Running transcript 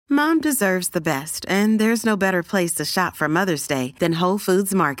Mom deserves the best, and there's no better place to shop for Mother's Day than Whole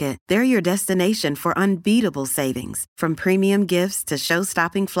Foods Market. They're your destination for unbeatable savings, from premium gifts to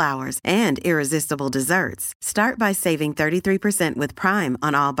show-stopping flowers and irresistible desserts. Start by saving 33% with Prime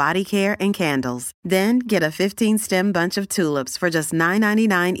on all body care and candles. Then get a 15-stem bunch of tulips for just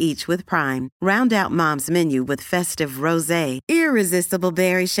 $9.99 each with Prime. Round out Mom's menu with festive rosé, irresistible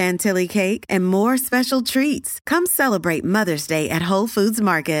berry chantilly cake, and more special treats. Come celebrate Mother's Day at Whole Foods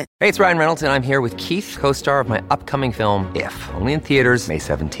Market. Hey, it's Ryan Reynolds, and I'm here with Keith, co-star of my upcoming film, If, only in theaters May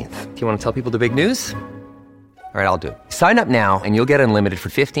 17th. Do you want to tell people the big news? All right, I'll do it. Sign up now and you'll get unlimited for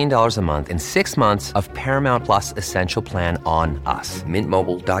 $15 a month and 6 months of Paramount Plus Essential Plan on us.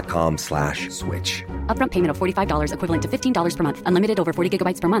 MintMobile.com/switch. Upfront payment of $45 equivalent to $15 per month. Unlimited over 40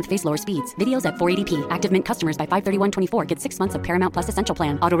 gigabytes per month. Face lower speeds. Videos at 480p. Active Mint customers by 531.24 get 6 months of Paramount Plus Essential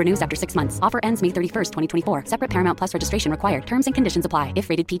Plan. Auto renews after 6 months. Offer ends May 31st, 2024. Separate Paramount Plus registration required. Terms and conditions apply if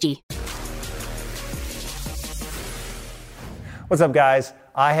rated PG. What's up, guys?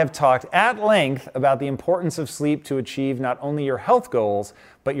 I have talked at length about the importance of sleep to achieve not only your health goals,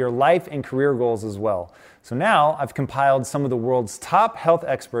 but your life and career goals as well. So now I've compiled some of the world's top health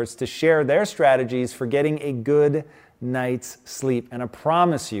experts to share their strategies for getting a good night's sleep. And I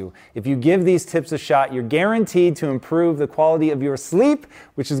promise you, if you give these tips a shot, you're guaranteed to improve the quality of your sleep,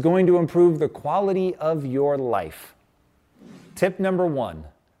 which is going to improve the quality of your life. Tip number 1.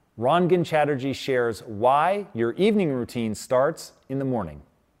 Rangan Chatterjee shares why your evening routine starts in the morning.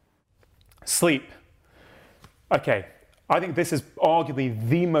 Sleep. Okay, I think this is arguably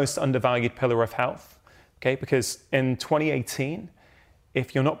the most undervalued pillar of health, okay? Because in 2018,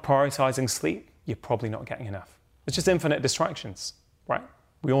 if you're not prioritizing sleep, you're probably not getting enough. It's just infinite distractions, right?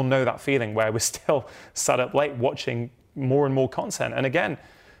 We all know that feeling where we're still sat up late watching more and more content. And again,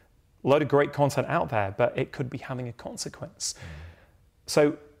 a lot of great content out there, but it could be having a consequence.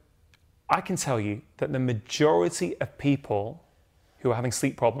 So I can tell you that the majority of people who are having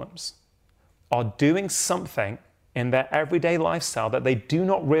sleep problems are doing something in their everyday lifestyle that they do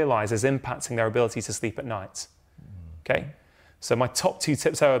not realize is impacting their ability to sleep at night. Okay? So my top 2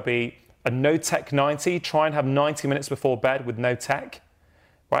 tips there would be a no tech 90, try and have 90 minutes before bed with no tech,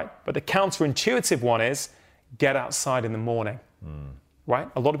 right? But the counterintuitive one is get outside in the morning, right?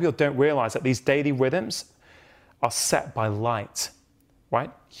 A lot of people don't realize that these daily rhythms are set by light. Right?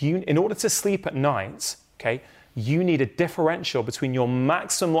 In order to sleep at night, okay, you need a differential between your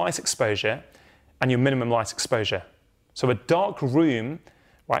maximum light exposure and your minimum light exposure. So a dark room,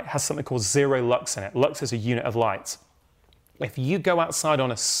 right, has something called 0 lux in it. Lux is a unit of light. If you go outside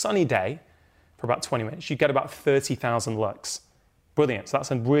on a sunny day for about 20 minutes, you get about 30,000 lux. Brilliant. So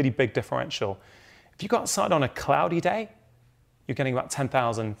that's a really big differential. If you go outside on a cloudy day, you're getting about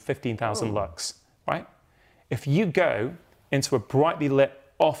 10,000, 15,000 lux, right? If you go into a brightly lit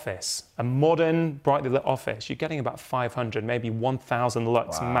office, a modern brightly lit office, you're getting about 500, maybe 1,000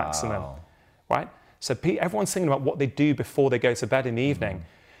 lux maximum, right? So everyone's thinking about what they do before they go to bed in the evening.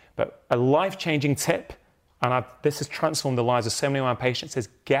 But a life-changing tip, and this has transformed the lives of so many of my patients, is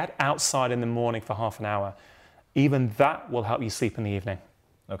get outside in the morning for half an hour. Even that will help you sleep in the evening.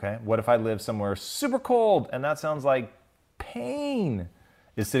 Okay, what if I live somewhere super cold and that sounds like pain?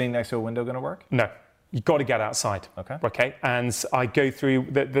 Is sitting next to a window gonna work? No. You've got to get outside. Okay. And I go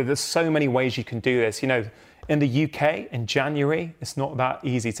through, there's so many ways you can do this. You know, in the UK, in January, it's not that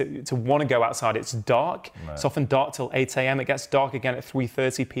easy to want to go outside. It's dark. Right. It's often dark till 8 a.m. It gets dark again at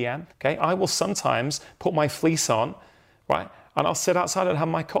 3:30 p.m. Okay. I will sometimes put my fleece on, right? And I'll sit outside and have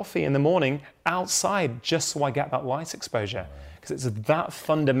my coffee in the morning outside just so I get that light exposure. Because it's that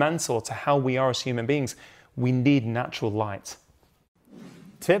fundamental to how we are as human beings. We need natural light.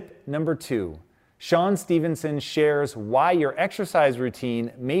 Tip number 2. Sean Stevenson shares why your exercise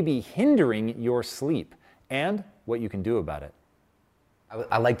routine may be hindering your sleep and what you can do about it.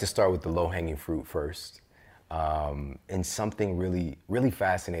 I like to start with the low-hanging fruit first. And something really, really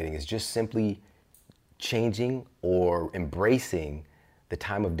fascinating is just simply changing or embracing the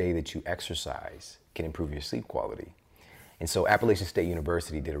time of day that you exercise can improve your sleep quality. And so Appalachian State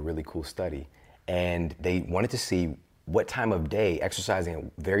University did a really cool study, and they wanted to see what time of day, exercising at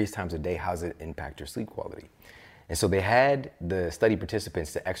various times of day, how does it impact your sleep quality? And so they had the study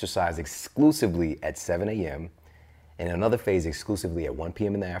participants to exercise exclusively at 7 a.m., and another phase exclusively at 1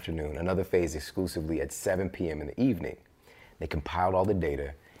 p.m. in the afternoon, another phase exclusively at 7 p.m. in the evening. They compiled all the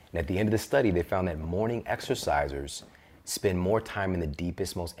data, and at the end of the study, they found that morning exercisers spend more time in the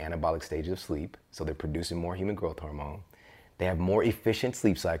deepest, most anabolic stages of sleep, so they're producing more human growth hormone. They have more efficient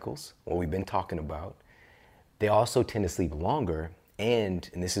sleep cycles, what we've been talking about. They also tend to sleep longer, and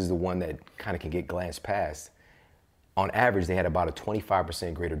this is the one that kind of can get glanced past, on average, they had about a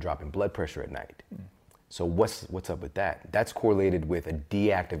 25% greater drop in blood pressure at night. So what's up with that? That's correlated with a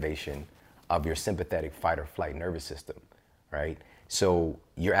deactivation of your sympathetic fight or flight nervous system, right? So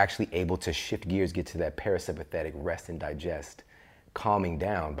you're actually able to shift gears, get to that parasympathetic rest and digest, calming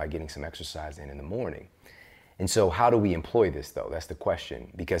down by getting some exercise in the morning. And so how do we employ this though? That's the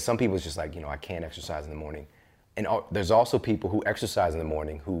question. Because some people it's just like, I can't exercise in the morning. And there's also people who exercise in the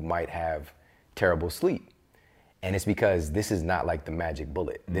morning who might have terrible sleep. And it's because this is not like the magic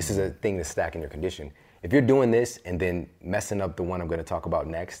bullet. This is a thing that's stacking your condition. If you're doing this and then messing up the one I'm gonna talk about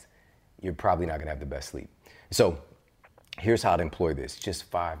next, you're probably not gonna have the best sleep. So here's how to employ this, just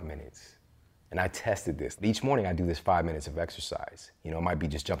 5 minutes. And I tested this. Each morning I do this 5 minutes of exercise. It might be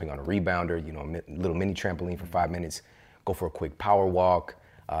just jumping on a rebounder, a little mini trampoline for 5 minutes, go for a quick power walk,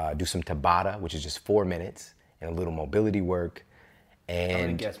 do some Tabata, which is just 4 minutes, and a little mobility work. And I'm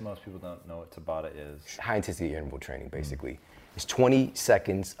gonna guess most people don't know what Tabata is. High intensity interval training, basically. It's 20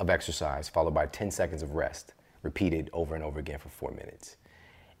 seconds of exercise followed by 10 seconds of rest, repeated over and over again for 4 minutes.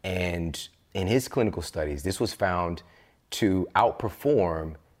 And in his clinical studies, this was found to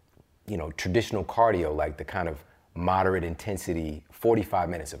outperform, traditional cardio, like the kind of moderate intensity 45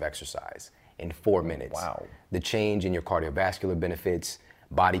 minutes of exercise in 4 minutes. Wow. The change in your cardiovascular benefits,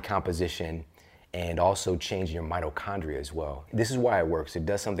 body composition, and also change in your mitochondria as well. This is why it works. It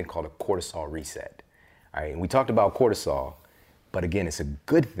does something called a cortisol reset. All right, and we talked about cortisol, but again, it's a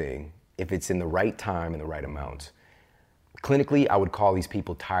good thing if it's in the right time and the right amounts. Clinically, I would call these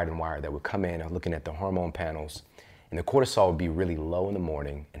people tired and wired that would come in looking at the hormone panels, and the cortisol would be really low in the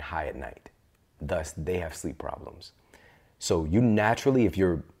morning and high at night. Thus, they have sleep problems. So you naturally, if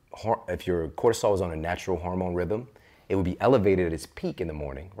your cortisol is on a natural hormone rhythm, it would be elevated at its peak in the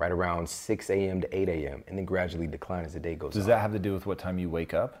morning, right around 6 a.m. to 8 a.m., and then gradually decline as the day goes on. Does that have to do with what time you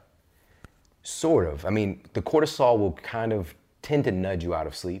wake up? Sort of. I mean, the cortisol will kind of tend to nudge you out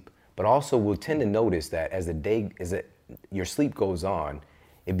of sleep, but also we'll tend to notice that as your sleep goes on,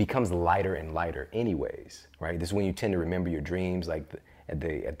 it becomes lighter and lighter anyways, right? This is when you tend to remember your dreams, like at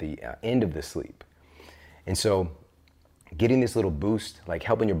the end of the sleep. And so getting this little boost, like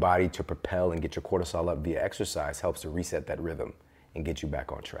helping your body to propel and get your cortisol up via exercise, helps to reset that rhythm and get you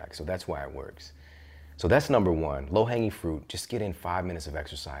back on track. So that's why it works. So that's number one, low-hanging fruit. Just get in 5 minutes of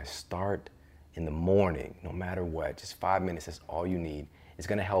exercise. Start in the morning, no matter what. Just 5 minutes is all you need. It's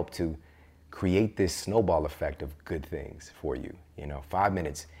gonna help to create this snowball effect of good things for you. 5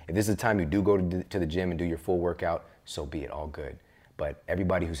 minutes. If this is the time you do go to the gym and do your full workout, so be it, all good. But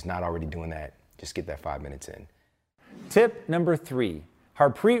everybody who's not already doing that, just get that 5 minutes in. Tip number 3,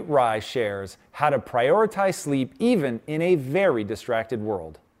 Harpreet Rai shares how to prioritize sleep even in a very distracted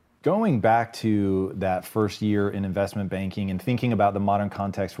world. Going back to that first year in investment banking and thinking about the modern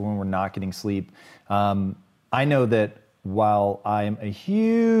context for when we're not getting sleep, I know that while I am a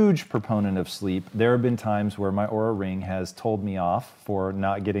huge proponent of sleep, there have been times where my Oura Ring has told me off for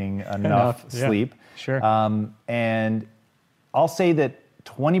not getting enough sleep. Sure. And I'll say that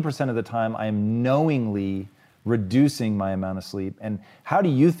 20% of the time I am knowingly reducing my amount of sleep. And how do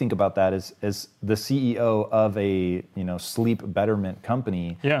you think about that as the CEO of a sleep betterment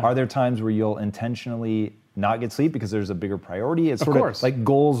company? Yeah. Are there times where you'll intentionally not get sleep because there's a bigger priority? It's Of course. of like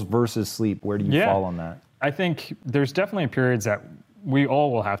goals versus sleep. Where do you fall on that? I think there's definitely periods that we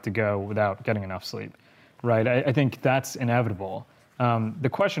all will have to go without getting enough sleep, right? I think that's inevitable. The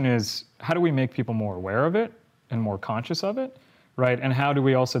question is, how do we make people more aware of it and more conscious of it, right? And how do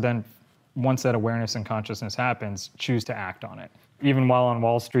we also then, once that awareness and consciousness happens, choose to act on it? Even while on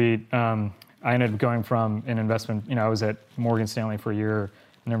Wall Street, I ended up going from an investment, I was at Morgan Stanley for a year,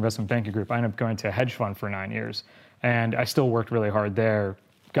 an investment banking group. I ended up going to a hedge fund for 9 years. And I still worked really hard there,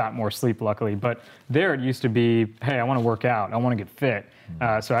 got more sleep luckily. But there it used to be, hey, I want to work out, I want to get fit.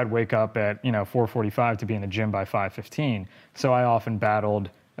 So I'd wake up at 4:45 to be in the gym by 5:15. So I often battled,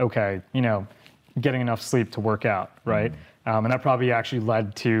 okay, getting enough sleep to work out, right? And that probably actually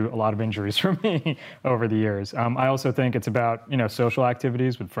led to a lot of injuries for me over the years. I also think it's about, social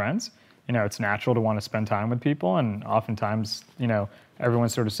activities with friends. It's natural to want to spend time with people, and oftentimes,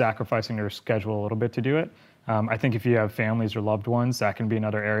 everyone's sort of sacrificing their schedule a little bit to do it. I think if you have families or loved ones, that can be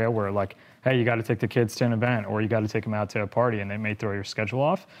another area where like, hey, you got to take the kids to an event, or you got to take them out to a party, and they may throw your schedule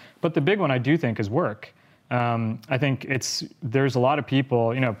off. But the big one I do think is work. I think there's a lot of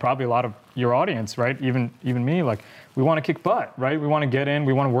people, probably a lot of your audience, right? Even me, like we want to kick butt, right? We want to get in,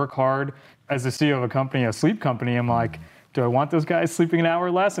 we want to work hard. As the CEO of a company, a sleep company, I'm like, do I want those guys sleeping an hour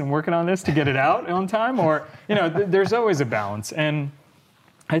less and working on this to get it out on time? Or, there's always a balance. And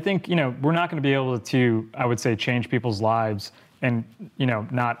I think, we're not going to be able to, I would say, change people's lives and,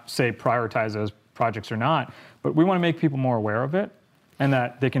 not say prioritize those projects or not, but we want to make people more aware of it and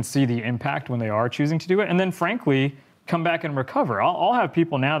that they can see the impact when they are choosing to do it. And then frankly, come back and recover. I'll have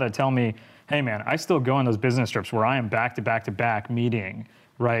people now that tell me, hey man, I still go on those business trips where I am back to back to back meeting,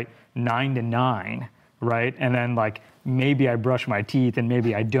 right? 9 to 9, right? And then like, maybe I brush my teeth and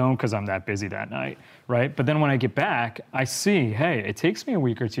maybe I don't because I'm that busy that night, right? But then when I get back, I see, hey, it takes me a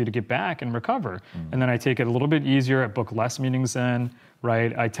week or two to get back and recover. And then I take it a little bit easier. I book less meetings then,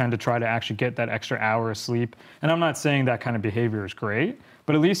 right? I tend to try to actually get that extra hour of sleep. And I'm not saying that kind of behavior is great,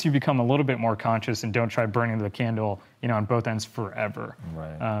 but at least you become a little bit more conscious and don't try burning the candle, on both ends forever.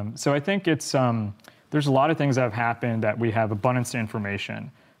 Right. So I think it's, there's a lot of things that have happened that we have abundance of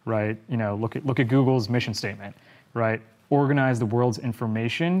information, right? Look at Google's mission statement, right? Organize the world's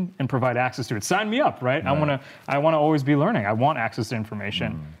information and provide access to it. Sign me up, right? I want to always be learning. I want access to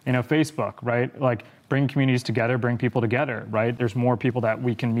information. Facebook, right? Like bring communities together, bring people together, right? There's more people that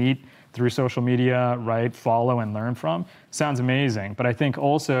we can meet through social media, right? Follow and learn from. Sounds amazing. But I think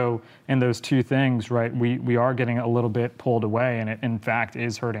also in those two things, right? We are getting a little bit pulled away, and it in fact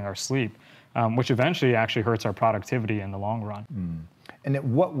is hurting our sleep, which eventually actually hurts our productivity in the long run. And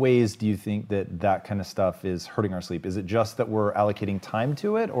in what ways do you think that kind of stuff is hurting our sleep? Is it just that we're allocating time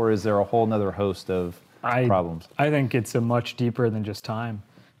to it, or is there a whole nother host of problems? I think it's a much deeper than just time.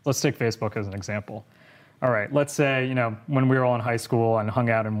 Let's take Facebook as an example. All right, let's say, when we were all in high school and hung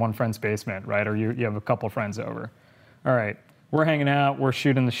out in one friend's basement, right? Or you have a couple friends over. All right, we're hanging out, we're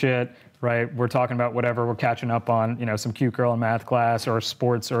shooting the shit, right? We're talking about whatever, we're catching up on, some cute girl in math class or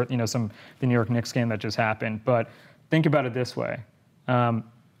sports or, the New York Knicks game that just happened. But think about it this way.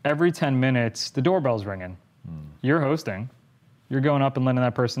 Every 10 minutes, the doorbell's ringing. You're hosting. You're going up and letting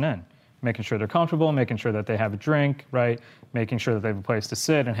that person in, making sure they're comfortable, making sure that they have a drink, right? Making sure that they have a place to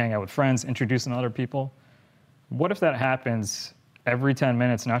sit and hang out with friends, introducing other people. What if that happens every 10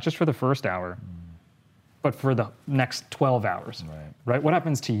 minutes, not just for the first hour, but for the next 12 hours, right? What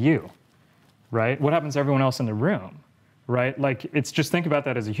happens to you, right? What happens to everyone else in the room? Right? Like, it's just think about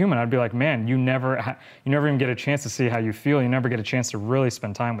that as a human. I'd be like, man, you never even get a chance to see how you feel. You never get a chance to really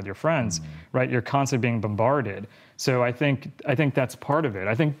spend time with your friends, right? You're constantly being bombarded. So I think that's part of it.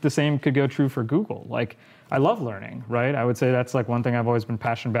 I think the same could go true for Google. Like, I love learning, right? I would say that's like one thing I've always been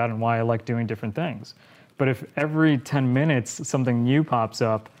passionate about and why I like doing different things. But if every 10 minutes something new pops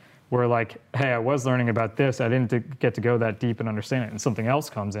up where like, hey, I was learning about this, I didn't get to go that deep and understand it, and something else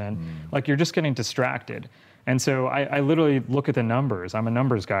comes in, like you're just getting distracted. And so I literally look at the numbers. I'm a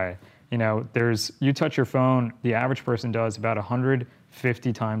numbers guy. You touch your phone, the average person does about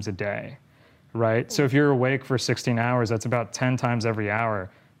 150 times a day, right? So if you're awake for 16 hours, that's about 10 times every hour.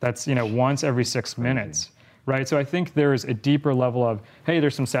 That's, once every 6 minutes, right? So I think there's a deeper level of, hey,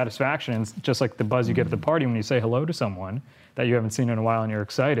 there's some satisfaction, just like the buzz you get at the party when you say hello to someone that you haven't seen in a while and you're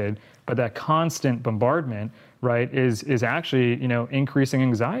excited. But that constant bombardment, right, is actually, increasing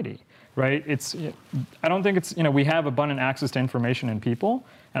anxiety. Right? I don't think it's, we have abundant access to information in people,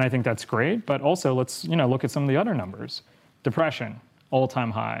 and I think that's great, but also let's, look at some of the other numbers. Depression,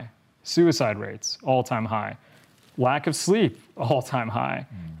 all-time high. Suicide rates, all-time high. Lack of sleep, all-time high,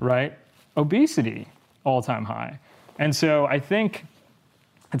 right? Obesity, all-time high. And so I think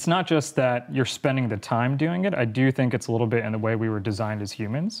it's not just that you're spending the time doing it. I do think it's a little bit in the way we were designed as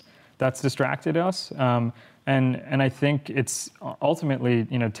humans that's distracted us. And I think it's ultimately,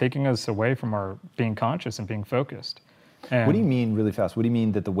 taking us away from our being conscious and being focused. And what do you mean, really fast? What do you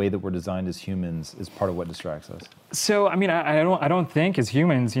mean that the way that we're designed as humans is part of what distracts us? So, I don't think as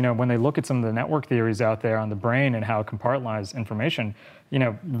humans, when they look at some of the network theories out there on the brain and how it compartmentalizes information,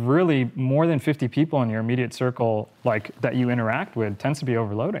 really more than 50 people in your immediate circle, like that you interact with, tends to be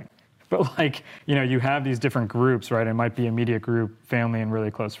overloading. But like, you have these different groups, right? It might be immediate group, family, and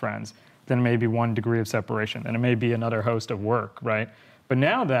really close friends. Then maybe one degree of separation. Then it may be another host of work, right? But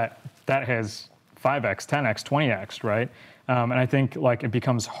now that has 5x, 10x, 20x, right? And I think like it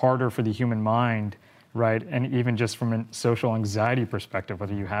becomes harder for the human mind, right? And even just from a social anxiety perspective,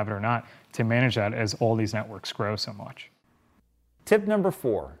 whether you have it or not, to manage that as all these networks grow so much. Tip number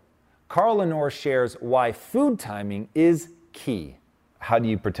 4. Carl Lenore shares why food timing is key. How do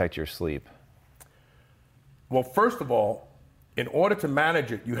you protect your sleep? Well, first of all, in order to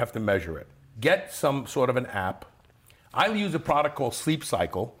manage it, you have to measure it. Get some sort of an app. I use a product called Sleep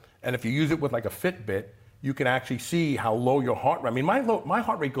Cycle, and if you use it with like a Fitbit, you can actually see how low your heart rate. My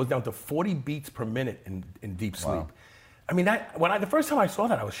heart rate goes down to 40 beats per minute in deep sleep. Wow. The first time I saw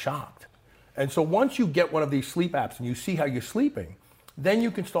that, I was shocked. And so once you get one of these sleep apps and you see how you're sleeping, then you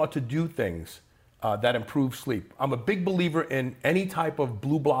can start to do things that improve sleep. I'm a big believer in any type of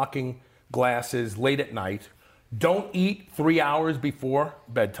blue blocking glasses late at night. Don't eat 3 hours before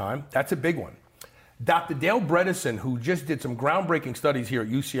bedtime. That's a big one. Dr. Dale Bredesen, who just did some groundbreaking studies here at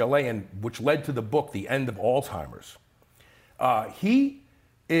UCLA, and which led to the book, The End of Alzheimer's, he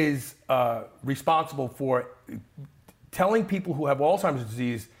is responsible for telling people who have Alzheimer's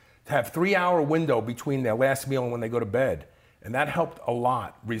disease to have 3-hour window between their last meal and when they go to bed. And that helped a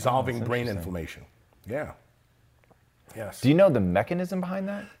lot, resolving brain inflammation. Yeah. Yes. Do you know the mechanism behind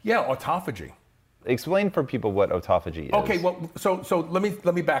that? Yeah, autophagy. Explain for people what autophagy is. Okay, well, so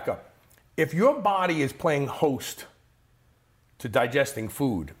let me back up. If your body is playing host to digesting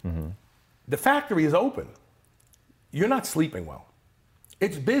food, the factory is open. You're not sleeping well.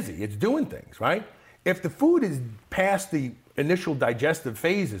 It's busy, it's doing things, right? If the food is past the initial digestive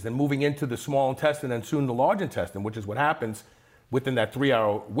phases and moving into the small intestine and soon the large intestine, which is what happens within that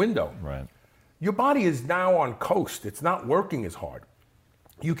 3-hour window, right, your body is now on coast. It's not working as hard.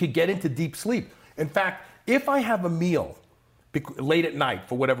 You could get into deep sleep. In fact, if I have a meal late at night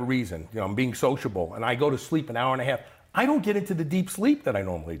for whatever reason, I'm being sociable, and I go to sleep an hour and a half, I don't get into the deep sleep that I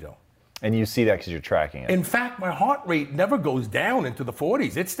normally do. And you see that because you're tracking it. In fact, my heart rate never goes down into the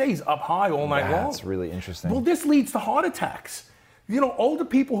 40s. It stays up high all night long. That's really interesting. Well, this leads to heart attacks. Older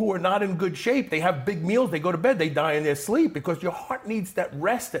people who are not in good shape, they have big meals, they go to bed, they die in their sleep because your heart needs that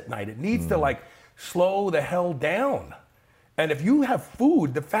rest at night. It needs to slow the hell down. And if you have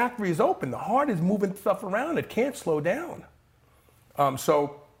food, the factory is open, the heart is moving stuff around, it can't slow down.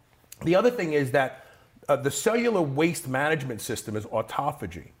 So the other thing is that the cellular waste management system is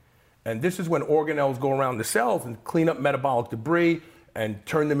autophagy. And this is when organelles go around the cells and clean up metabolic debris and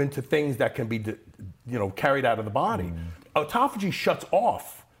turn them into things that can be carried out of the body. Autophagy shuts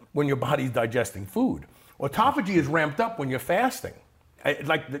off when your body's digesting food. Autophagy is ramped up when you're fasting.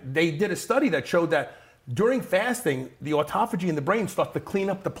 They did a study that showed that during fasting, the autophagy in the brain starts to clean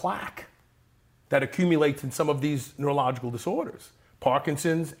up the plaque that accumulates in some of these neurological disorders,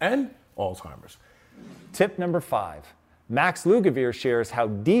 Parkinson's and Alzheimer's. Tip number 5. Max Lugavere shares how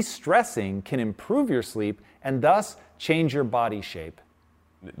de-stressing can improve your sleep and thus change your body shape.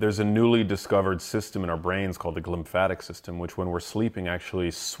 There's a newly discovered system in our brains called the glymphatic system, which when we're sleeping actually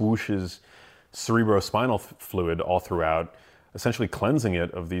swooshes cerebrospinal fluid all throughout, essentially cleansing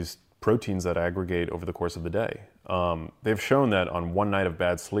it of these proteins that aggregate over the course of the day. They've shown that on one night of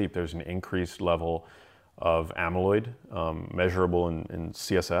bad sleep, there's an increased level of amyloid, measurable in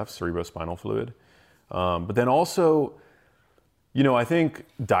CSF, cerebrospinal fluid. But then also, I think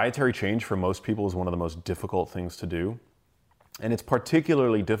dietary change for most people is one of the most difficult things to do. And it's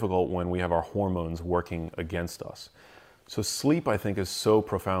particularly difficult when we have our hormones working against us. So sleep, I think, is so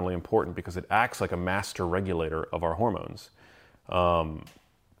profoundly important because it acts like a master regulator of our hormones.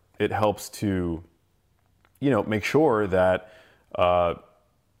 It helps to, make sure that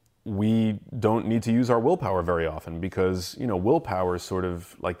we don't need to use our willpower very often because, willpower is sort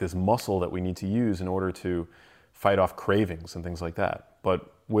of like this muscle that we need to use in order to fight off cravings and things like that.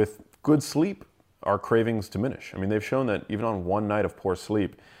 But with good sleep, our cravings diminish. I mean, they've shown that even on one night of poor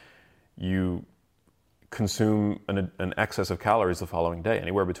sleep, you consume an excess of calories the following day,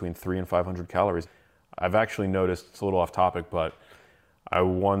 anywhere between 300 and 500 calories. I've actually noticed, it's a little off topic, but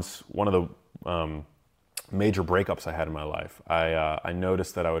one of the major breakups I had in my life, I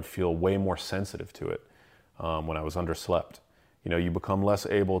noticed that I would feel way more sensitive to it when I was underslept. You become less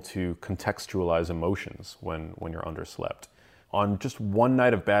able to contextualize emotions when you're underslept. On just one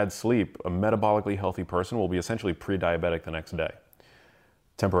night of bad sleep, a metabolically healthy person will be essentially pre-diabetic the next day,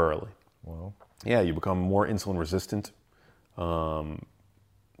 temporarily. Well, yeah, you become more insulin resistant.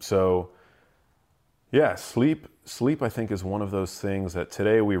 So, yeah, sleep I think is one of those things that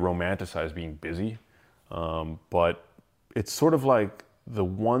today we romanticize being busy, but it's sort of like the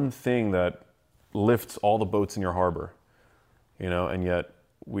one thing that lifts all the boats in your harbor, and yet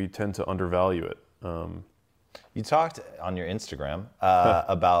we tend to undervalue it. You talked on your Instagram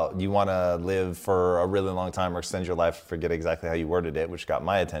about you want to live for a really long time or extend your life. Forget exactly how you worded it, which got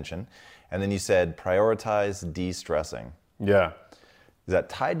my attention. And then you said prioritize de-stressing. Yeah. Is that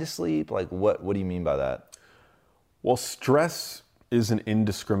tied to sleep? Like what do you mean by that? Well, stress is an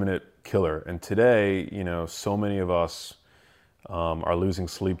indiscriminate killer. And today, so many of us are losing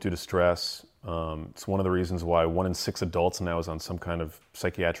sleep due to stress. It's one of the reasons why 1 in 6 adults now is on some kind of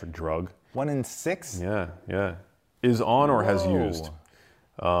psychiatric drug. 1 in 6? Yeah. Is on or has used.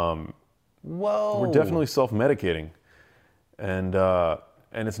 Whoa. We're definitely self-medicating. And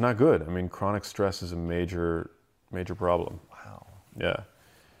it's not good. I mean, chronic stress is a major problem. Wow. Yeah.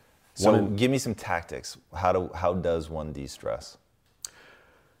 So give me some tactics. How does one de-stress?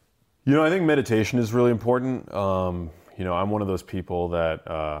 I think meditation is really important. I'm one of those people that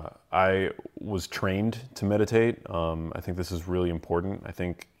I was trained to meditate. I think this is really important. I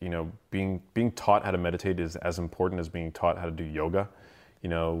think, being taught how to meditate is as important as being taught how to do yoga.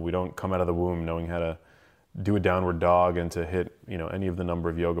 We don't come out of the womb knowing how to do a downward dog and to hit, any of the number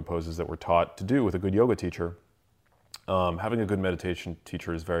of yoga poses that we're taught to do with a good yoga teacher. Having a good meditation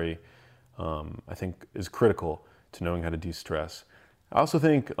teacher is very, I think, is critical to knowing how to de-stress. I also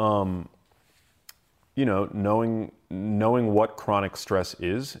think, knowing what chronic stress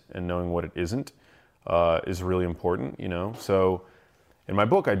is and knowing what it isn't is really important, So in my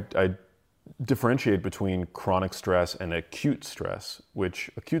book, I differentiate between chronic stress and acute stress, which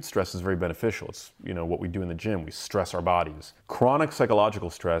acute stress is very beneficial. It's, what we do in the gym. We stress our bodies. Chronic psychological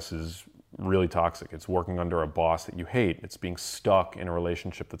stress is really toxic. It's working under a boss that you hate. It's being stuck in a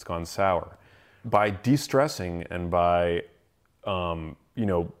relationship that's gone sour. By de-stressing and by,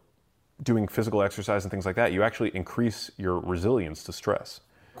 doing physical exercise and things like that, you actually increase your resilience to stress.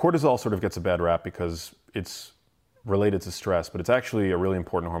 Cortisol sort of gets a bad rap because it's related to stress, but it's actually a really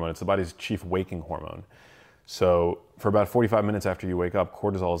important hormone. It's the body's chief waking hormone. So for about 45 minutes after you wake up,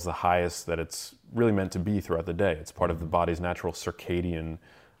 cortisol is the highest that it's really meant to be throughout the day. It's part of the body's natural circadian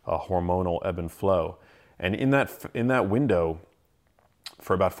hormonal ebb and flow. And in that window,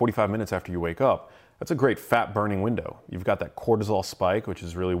 for about 45 minutes after you wake up, that's a great fat burning window. You've got that cortisol spike, which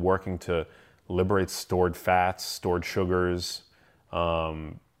is really working to liberate stored fats, stored sugars,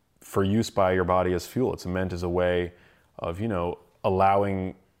 for use by your body as fuel. It's meant as a way of,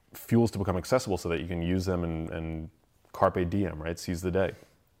 allowing fuels to become accessible so that you can use them and carpe diem, right? Seize the day.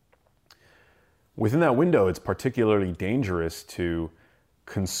 Within that window, it's particularly dangerous to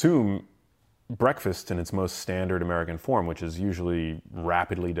consume breakfast in its most standard American form, which is usually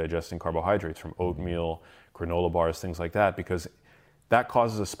rapidly digesting carbohydrates from oatmeal, granola bars, things like that, because that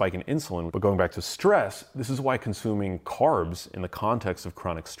causes a spike in insulin. But going back to stress, this is why consuming carbs in the context of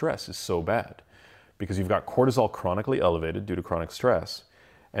chronic stress is so bad, because you've got cortisol chronically elevated due to chronic stress,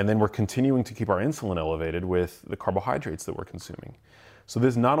 and then we're continuing to keep our insulin elevated with the carbohydrates that we're consuming. So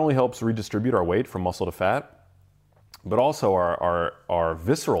this not only helps redistribute our weight from muscle to fat, but also our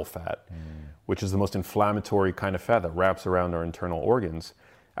visceral fat, which is the most inflammatory kind of fat that wraps around our internal organs,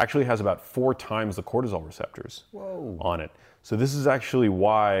 actually has about 4 times the cortisol receptors on it. So this is actually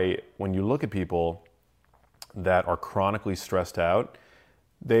why when you look at people that are chronically stressed out,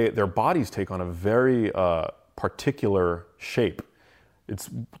 their bodies take on a very particular shape. It's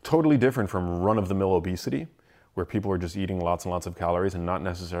totally different from run-of-the-mill obesity, where people are just eating lots and lots of calories and not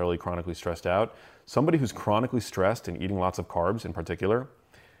necessarily chronically stressed out. Somebody who's chronically stressed and eating lots of carbs in particular,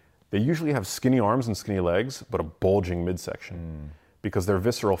 they usually have skinny arms and skinny legs, but a bulging midsection, because their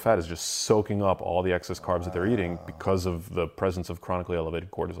visceral fat is just soaking up all the excess carbs that they're eating because of the presence of chronically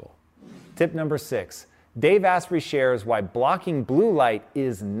elevated cortisol. Tip number 6. Dave Asprey shares why blocking blue light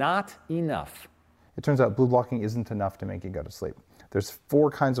is not enough. It turns out blue blocking isn't enough to make you go to sleep. There's 4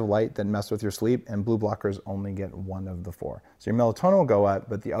 kinds of light that mess with your sleep, and blue blockers only get 1 of the 4. So your melatonin will go up,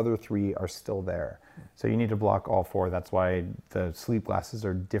 but the other 3 are still there. So you need to block all 4. That's why the sleep glasses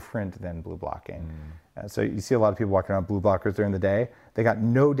are different than blue blocking. So you see a lot of people walking around blue blockers during the day. They got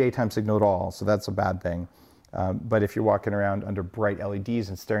no daytime signal at all, so that's a bad thing. But if you're walking around under bright LEDs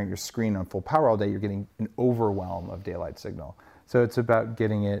and staring at your screen on full power all day, you're getting an overwhelm of daylight signal. So it's about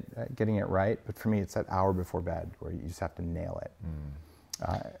getting it right. But for me, it's that hour before bed where you just have to nail it.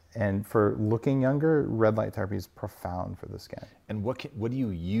 And for looking younger, red light therapy is profound for the skin. And what do you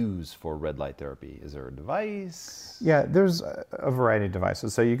use for red light therapy? Is there a device? Yeah, there's a variety of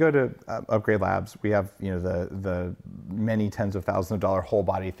devices. So you go to Upgrade Labs. We have the many tens of thousands of dollar whole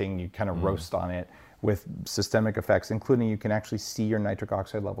body thing. You kind of roast on it with systemic effects, including you can actually see your nitric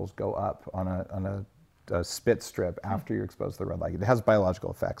oxide levels go up on a spit strip after you're exposed to the red light. It has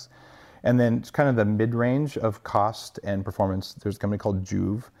biological effects. And then it's kind of the mid-range of cost and performance. There's a company called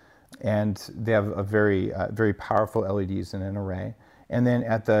Joovv, and they have a very powerful LEDs in an array. And then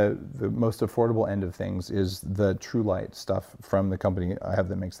at the most affordable end of things is the True Light stuff from the company I have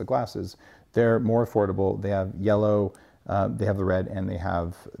that makes the glasses. They're more affordable. They have yellow, they have the red, and they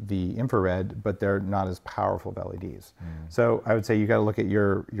have the infrared, but they're not as powerful of LEDs. So I would say you got to look at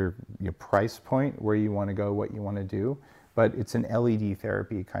your price point, where you want to go, what you want to do. But it's an LED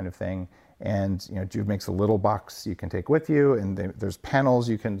therapy kind of thing. And Joovv makes a little box you can take with you, and there's panels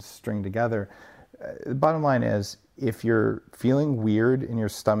you can string together. The bottom line is, if you're feeling weird in your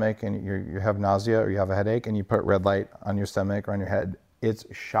stomach and you have nausea or you have a headache and you put red light on your stomach or on your head, it's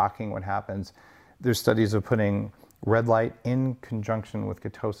shocking what happens. There's studies of putting red light in conjunction with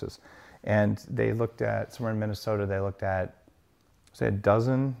ketosis. And they looked at, somewhere in Minnesota, they looked at, say, a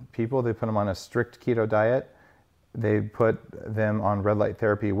dozen people. They put them on a strict keto diet. They put them on red light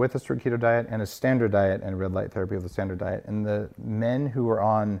therapy with a strict keto diet and a standard diet and red light therapy with a standard diet. And the men who were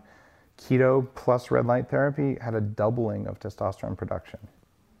on keto plus red light therapy had a doubling of testosterone production.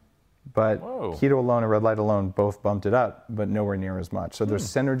 But keto alone and red light alone both bumped it up, but nowhere near as much. So there's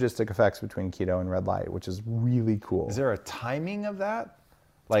synergistic effects between keto and red light, which is really cool. Is there a timing of that?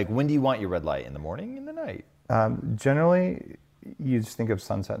 Like, when do you want your red light? In the morning, in the night? Generally, you just think of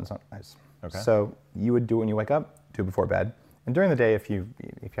sunset and sunrise. Okay. So you would do it when you wake up, do it before bed. And during the day, if you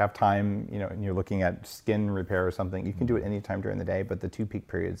have time, and you're looking at skin repair or something, you can do it anytime during the day, but the 2 peak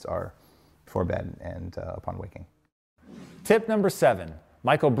periods are before bed and upon waking. Tip number 7.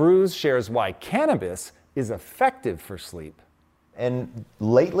 Michael Brews shares why cannabis is effective for sleep. And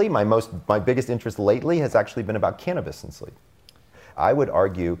lately, my biggest interest lately has actually been about cannabis and sleep. I would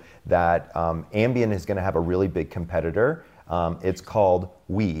argue that Ambien is going to have a really big competitor. It's called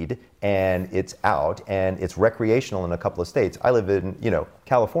weed, and it's out, and it's recreational in a couple of states. I live in,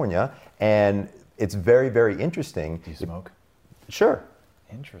 California, and it's very, very interesting. Do you smoke? Sure.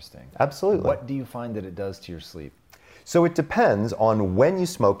 Interesting. Absolutely. What do you find that it does to your sleep? So it depends on when you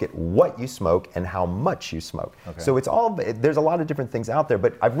smoke it, what you smoke, and how much you smoke. Okay. So there's a lot of different things out there,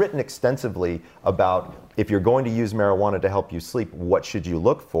 but I've written extensively about if you're going to use marijuana to help you sleep, what should you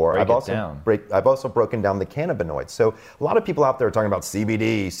look for? I've also broken down the cannabinoids. So a lot of people out there are talking about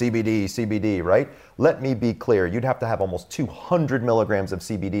CBD, right? Let me be clear, you'd have to have almost 200 milligrams of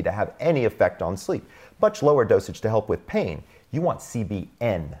CBD to have any effect on sleep. Much lower dosage to help with pain. You want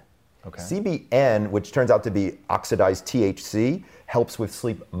CBN. Okay. CBN, which turns out to be oxidized THC, helps with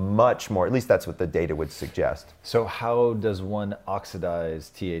sleep much more. At least that's what the data would suggest. So how does one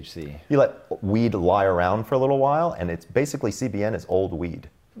oxidize THC? You let weed lie around for a little while, and it's basically CBN is old weed.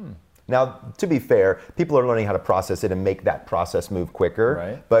 Now, to be fair, people are learning how to process it and make that process move quicker.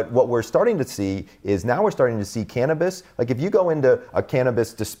 Right. But what we're starting to see is now we're starting to see cannabis. Like if you go into a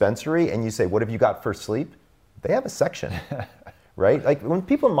cannabis dispensary and you say, what have you got for sleep? They have a section. Right? Like when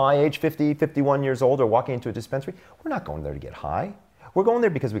people my age, 50, 51 years old, are walking into a dispensary, we're not going there to get high. We're going there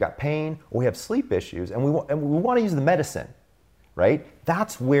because we got pain or we have sleep issues and we want to use the medicine, right?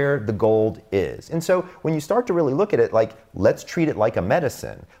 That's where the gold is. And so when you start to really look at it, like, let's treat it like a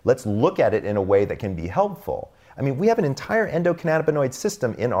medicine. Let's look at it in a way that can be helpful. I mean, we have an entire endocannabinoid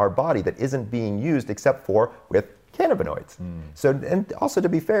system in our body that isn't being used except for with cannabinoids. So, and also to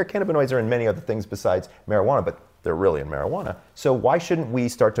be fair, cannabinoids are in many other things besides marijuana, but they're really in marijuana. So why shouldn't we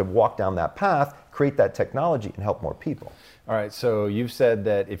start to walk down that path, create that technology, and help more people? All right, so you've said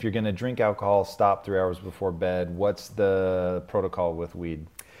that if you're going to drink alcohol, stop 3 hours before bed. What's the protocol with weed?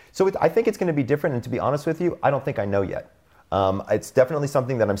 So I think it's going to be different, and to be honest with you, I don't think I know yet. It's definitely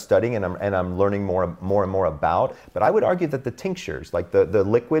something that I'm studying and I'm learning more and more about. But I would argue that the tinctures, like the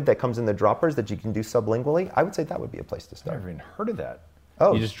liquid that comes in the droppers that you can do sublingually, I would say that would be a place to start. I've never even heard of that.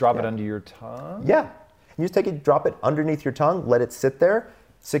 Oh, you just drop it under your tongue? Yeah. You just take it, drop it underneath your tongue, let it sit there,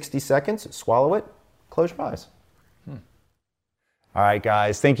 60 seconds, swallow it, close your eyes. All right,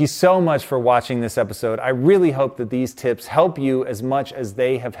 guys, thank you so much for watching this episode. I really hope that these tips help you as much as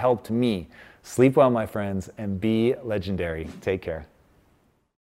they have helped me. Sleep well, my friends, and be legendary. Take care.